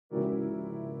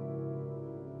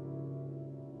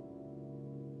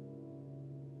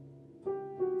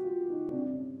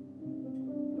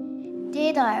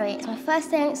Dear Diary, it's my first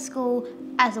day at school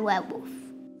as a werewolf.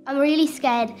 I'm really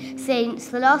scared since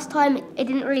the last time it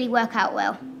didn't really work out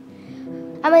well.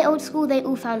 At my old school they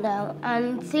all found out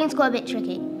and things got a bit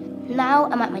tricky.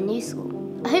 Now I'm at my new school.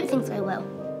 I hope things go well.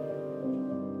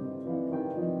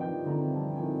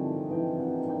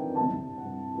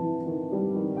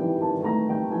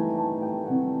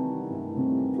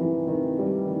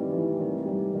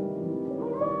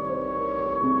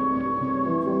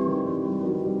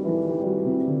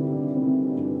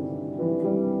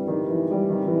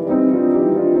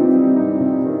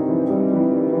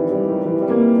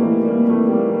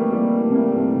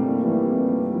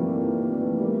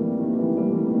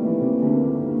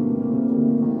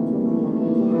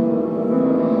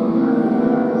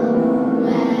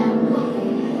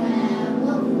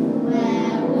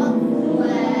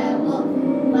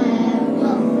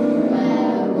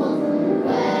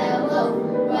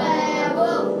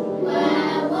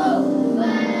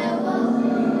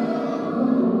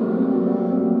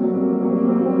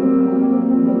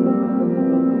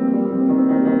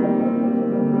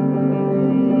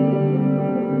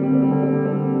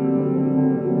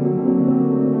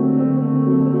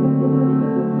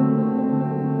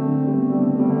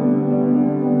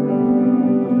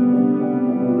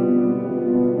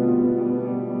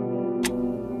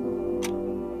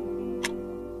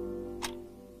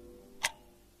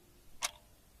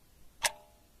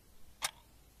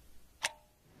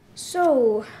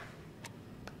 So,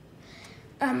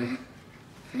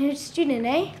 new student,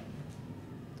 eh?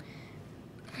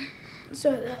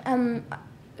 So,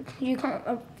 you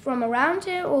come from around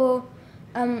here, or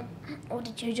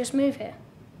did you just move here?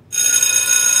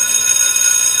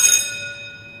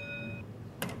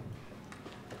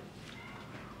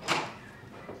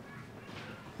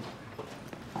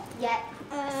 Yeah,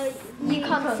 you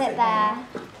can't sit there.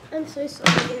 I'm so sorry,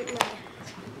 I didn't know.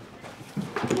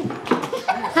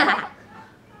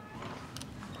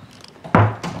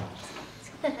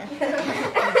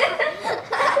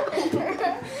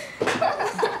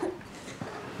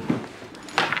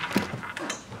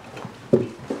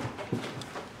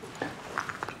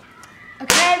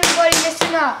 Okay, everybody,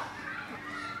 listen up.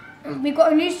 We've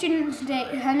got a new student today.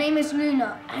 Her name is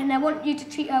Luna, and I want you to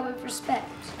treat her with respect.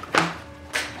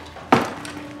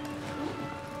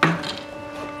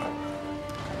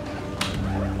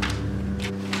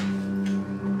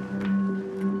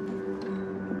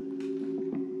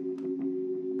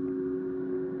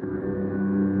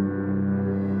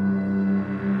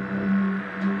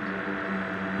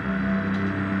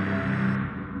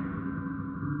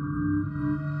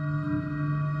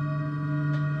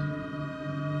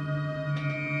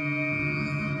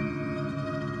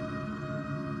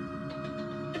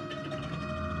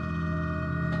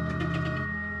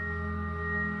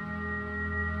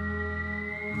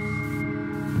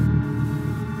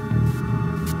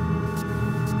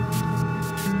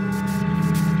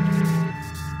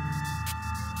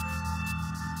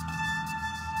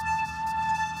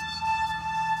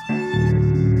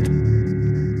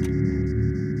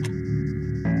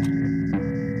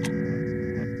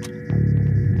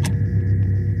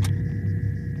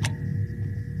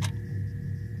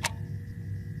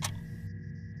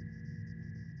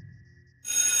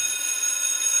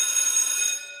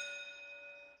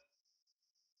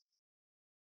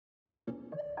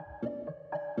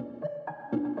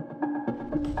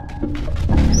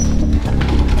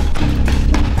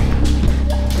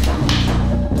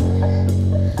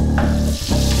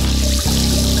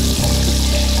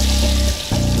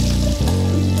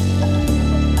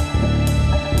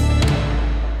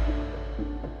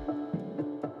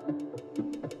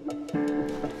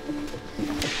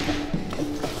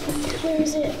 Where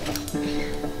is it?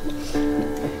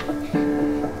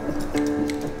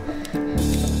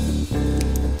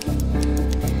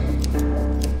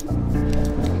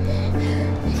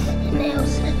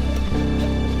 Nails.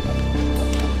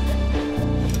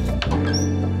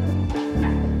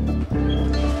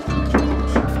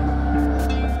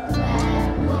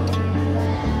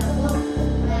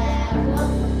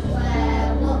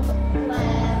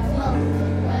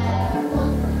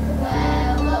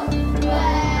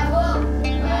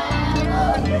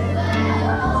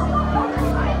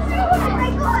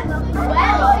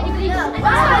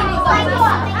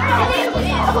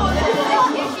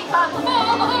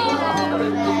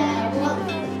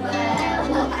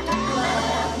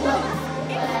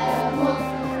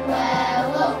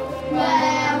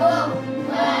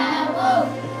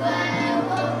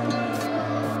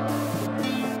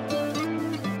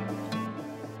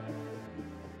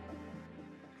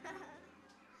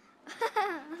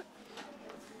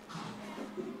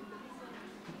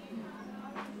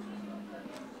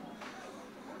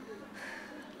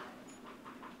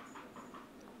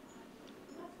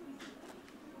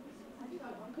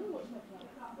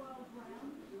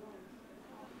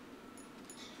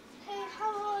 Hey,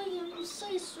 how are you? I'm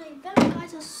so sweet. Them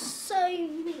guys are so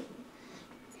mean.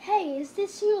 Hey, is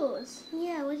this yours?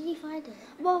 Yeah, where did you find it?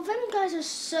 Well, them guys are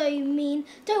so mean.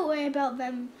 Don't worry about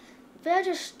them. They're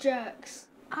just jerks.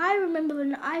 I remember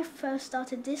when I first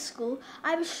started this school,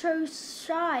 I was so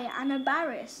shy and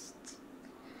embarrassed.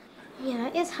 Yeah,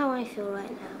 that is how I feel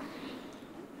right now.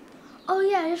 Oh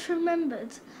yeah, I just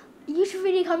remembered. You should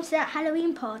really come to that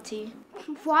Halloween party.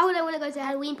 Why would I want to go to a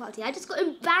Halloween party? I just got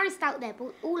embarrassed out there,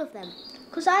 but all of them.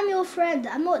 Because I'm your friend,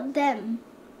 I'm not them.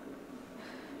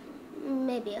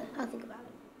 Maybe, I'll think about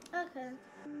it. Okay.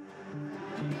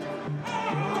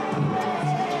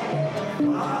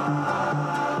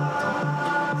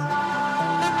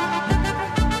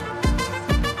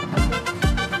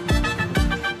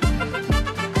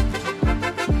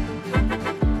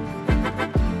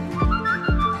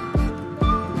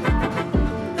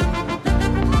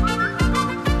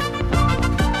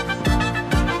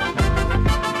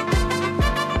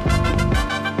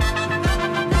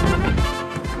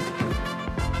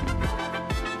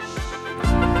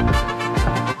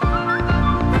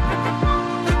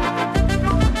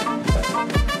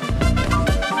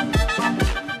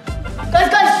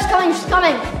 She's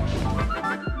coming.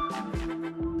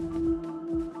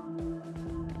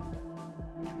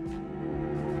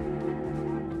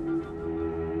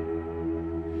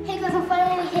 Hey guys, I'm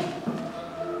finally hit.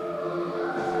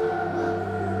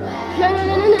 No.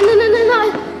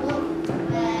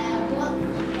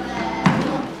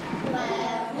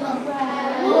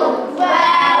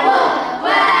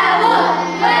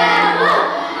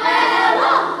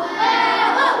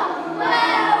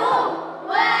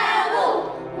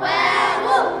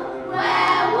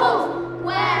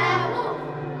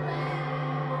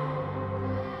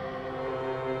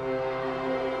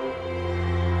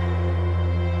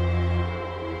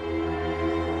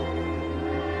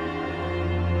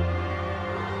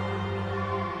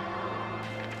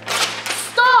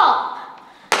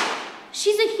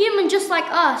 She's a human just like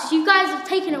us. You guys have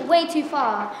taken it way too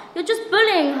far. You're just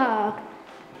bullying her.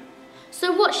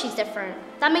 So what? She's different.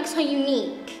 That makes her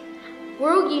unique.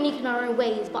 We're all unique in our own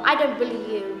ways, but I don't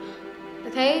bully you.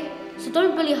 Okay? So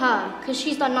don't bully her, because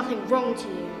she's done nothing wrong to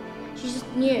you. She's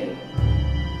just new.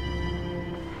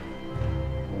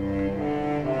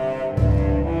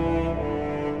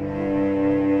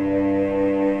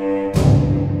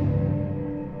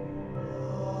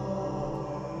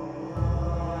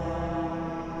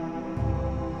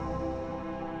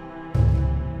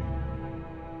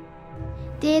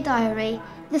 Dear Diary,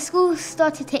 the school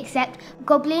started to accept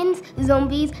goblins,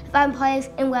 zombies, vampires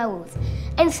and werewolves,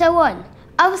 and so on.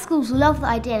 Other schools will love the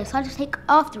idea and decided to take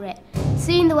after it.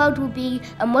 Soon the world will be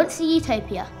a monster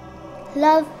utopia.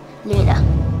 Love, Luna.